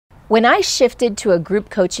When I shifted to a group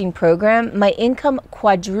coaching program, my income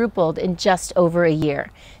quadrupled in just over a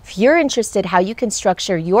year. If you're interested how you can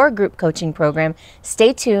structure your group coaching program,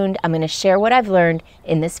 stay tuned. I'm going to share what I've learned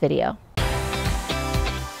in this video.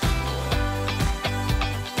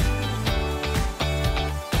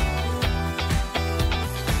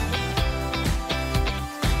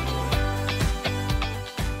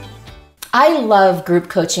 I love group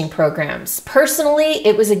coaching programs. Personally,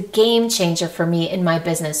 it was a game changer for me in my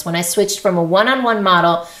business when I switched from a one-on-one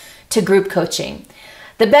model to group coaching.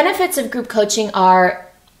 The benefits of group coaching are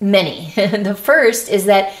many. The first is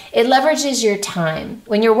that it leverages your time.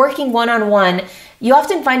 When you're working one-on-one, you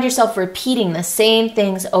often find yourself repeating the same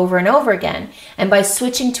things over and over again. And by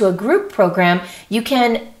switching to a group program, you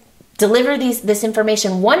can deliver this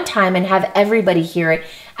information one time and have everybody hear it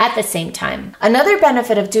at the same time. Another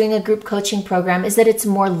benefit of doing a group coaching program is that it's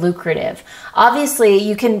more lucrative. Obviously,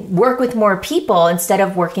 you can work with more people instead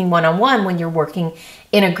of working one-on-one when you're working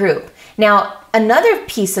in a group. Now, another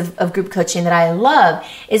piece of group coaching that I love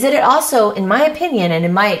is that it also, in my opinion and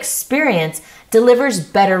in my experience, delivers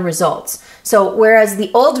better results. So whereas the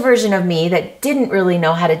old version of me that didn't really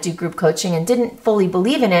know how to do group coaching and didn't fully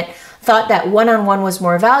believe in it, thought that one-on-one was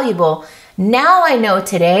more valuable, now I know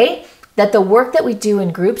today that the work that we do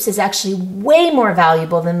in groups is actually way more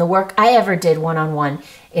valuable than the work I ever did one-on-one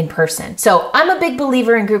in person. So I'm a big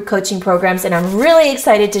believer in group coaching programs, and I'm really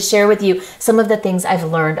excited to share with you some of the things I've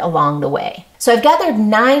learned along the way. So I've gathered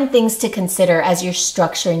 9 things to consider as you're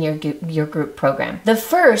structuring your group program. The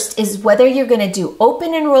first is whether you're going to do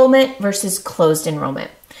open enrollment versus closed enrollment.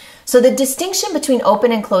 So the distinction between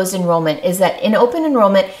open and closed enrollment is that in open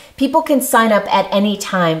enrollment, people can sign up at any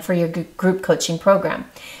time for your group coaching program.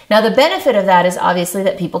 Now, the benefit of that is obviously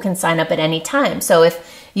that people can sign up at any time. So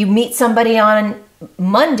if you meet somebody on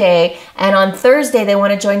Monday and on Thursday they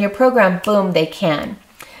want to join your program, boom, they can.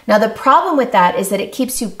 Now, the problem with that is that it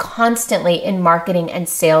keeps you constantly in marketing and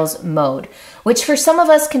sales mode, which for some of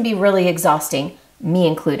us can be really exhausting, me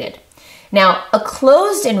included. Now, a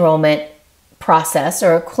closed enrollment process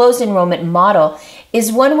or a closed enrollment model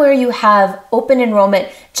is one where you have open enrollment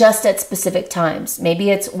just at specific times.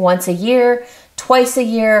 Maybe it's once a year, twice a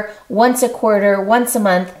year, once a quarter, once a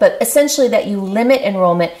month, but essentially that you limit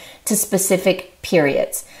enrollment to specific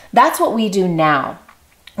periods. That's what we do now.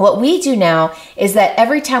 What we do now is that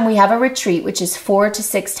every time we have a retreat, which is 4 to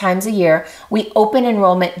 6 times a year, we open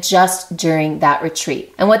enrollment just during that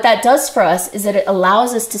retreat. And what that does for us is that it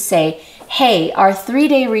allows us to say, hey, our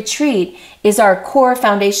 3-day retreat is our core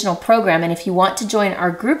foundational program, and if you want to join our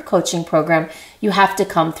group coaching program, you have to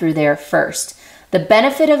come through there first. The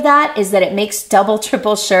benefit of that is that it makes double,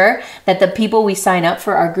 triple sure that the people we sign up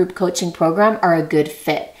for our group coaching program are a good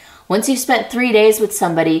fit. Once you've spent 3 days with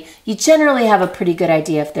somebody, you generally have a pretty good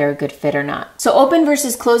idea if they're a good fit or not. So open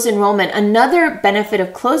versus closed enrollment, another benefit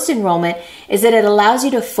of closed enrollment is that it allows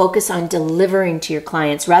you to focus on delivering to your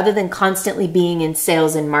clients rather than constantly being in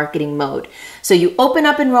sales and marketing mode. So you open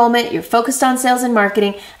up enrollment, you're focused on sales and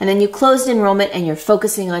marketing, and then you closed enrollment and you're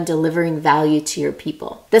focusing on delivering value to your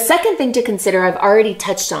people. The second thing to consider I've already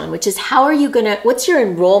touched on, which is what's your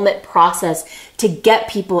enrollment process to get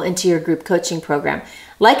people into your group coaching program?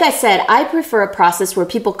 Like I said, I prefer a process where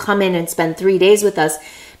people come in and spend 3 days with us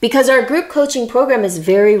because our group coaching program is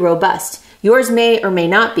very robust. Yours may or may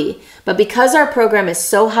not be, but because our program is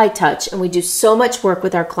so high touch and we do so much work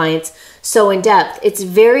with our clients so in depth, it's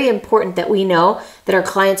very important that we know that our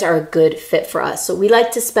clients are a good fit for us. So we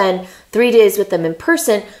like to spend 3 days with them in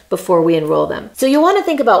person before we enroll them. So you want to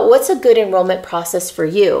think about what's a good enrollment process for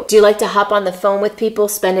you. Do you like to hop on the phone with people,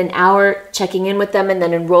 spend an hour checking in with them and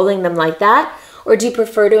then enrolling them like that? Or do you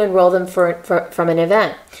prefer to enroll them from an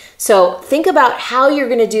event? So think about how you're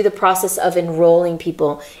going to do the process of enrolling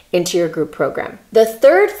people into your group program. The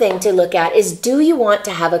third thing to look at is, do you want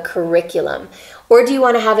to have a curriculum or do you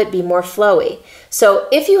want to have it be more flowy? So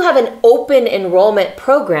if you have an open enrollment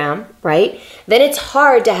program, right, then it's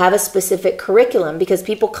hard to have a specific curriculum because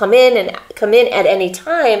people come in at any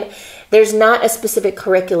time. There's not a specific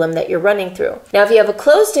curriculum that you're running through. Now, if you have a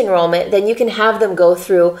closed enrollment, then you can have them go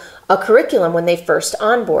through a curriculum when they first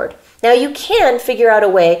onboard. Now, you can figure out a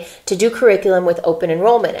way to do curriculum with open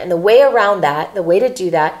enrollment. And the way around that, the way to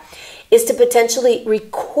do that is to potentially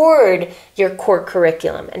record your core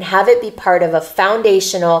curriculum and have it be part of a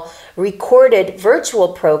foundational recorded virtual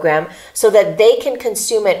program so that they can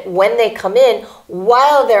consume it when they come in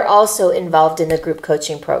while they're also involved in the group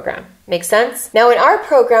coaching program. Make sense? Now in our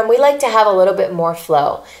program, we like to have a little bit more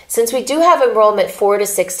flow. Since we do have enrollment 4 to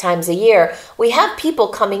 6 times a year, we have people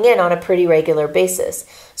coming in on a pretty regular basis.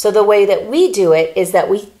 So the way that we do it is that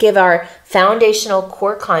we give our foundational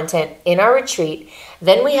core content in our retreat.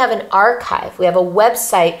 Then we have an archive. We have a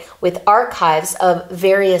website with archives of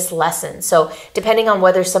various lessons. So depending on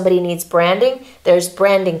whether somebody needs branding, there's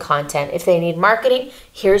branding content. If they need marketing,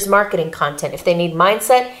 here's marketing content. If they need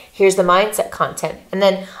mindset, here's the mindset content. And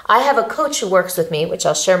then I have a coach who works with me, which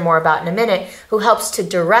I'll share more about in a minute, who helps to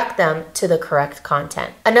direct them to the correct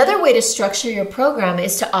content. Another way to structure your program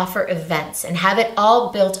is to offer events and have it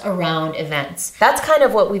all built around events. That's kind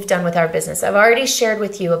of what we've done with our business. I've already shared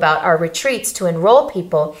with you about our retreats to enroll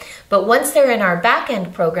people, but once they're in our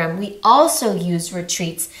back-end program, we also use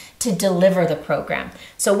retreats to deliver the program.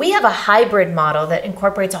 So we have a hybrid model that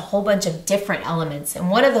incorporates a whole bunch of different elements,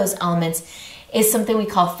 and one of those elements is something we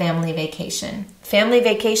call family vacation. Family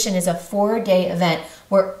vacation is a 4-day event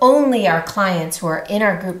where only our clients who are in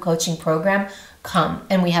our group coaching program come,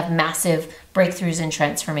 and we have massive breakthroughs and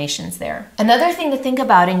transformations there. Another thing to think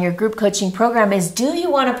about in your group coaching program is, do you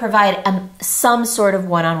want to provide some sort of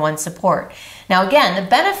one-on-one support? Now again, the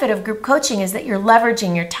benefit of group coaching is that you're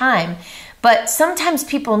leveraging your time, but sometimes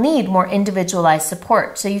people need more individualized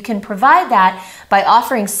support. So you can provide that by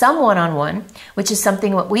offering some one-on-one, which is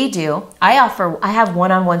something what we do. I have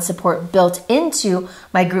one-on-one support built into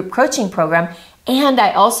my group coaching program, and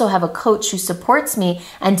I also have a coach who supports me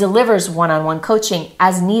and delivers one-on-one coaching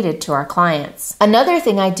as needed to our clients. Another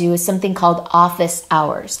thing I do is something called office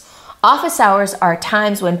hours. Office hours are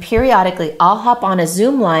times when periodically I'll hop on a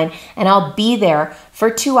Zoom line and I'll be there for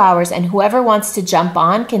 2 hours, and whoever wants to jump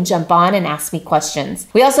on can jump on and ask me questions.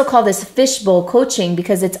 We also call this fishbowl coaching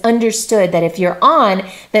because it's understood that if you're on,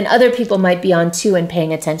 then other people might be on too and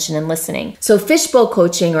paying attention and listening. So fishbowl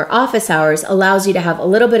coaching or office hours allows you to have a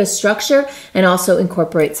little bit of structure and also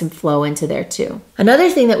incorporate some flow into there too. Another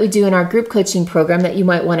thing that we do in our group coaching program that you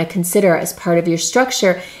might want to consider as part of your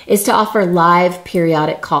structure is to offer live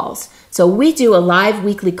periodic calls. So we do a live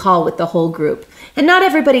weekly call with the whole group. And not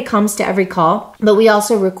everybody comes to every call, but we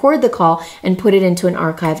also record the call and put it into an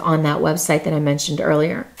archive on that website that I mentioned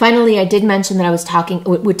earlier. Finally, I did mention that I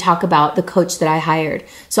would talk about the coach that I hired.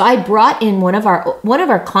 So I brought in one of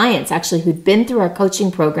our clients actually who'd been through our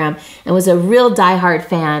coaching program and was a real diehard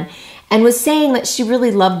fan, and was saying that she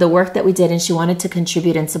really loved the work that we did and she wanted to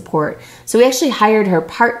contribute and support. So we actually hired her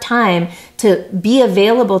part-time to be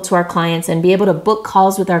available to our clients and be able to book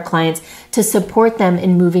calls with our clients to support them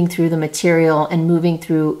in moving through the material and moving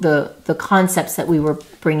through the concepts that we were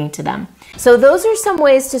bringing to them. So those are some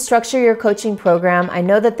ways to structure your coaching program. I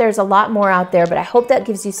know that there's a lot more out there, but I hope that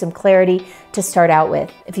gives you some clarity to start out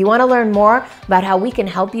with. If you want to learn more about how we can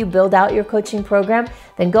help you build out your coaching program,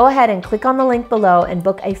 then go ahead and click on the link below and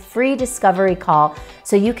book a free discovery call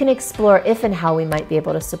so you can explore if and how we might be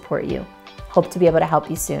able to support you. Hope to be able to help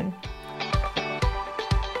you soon.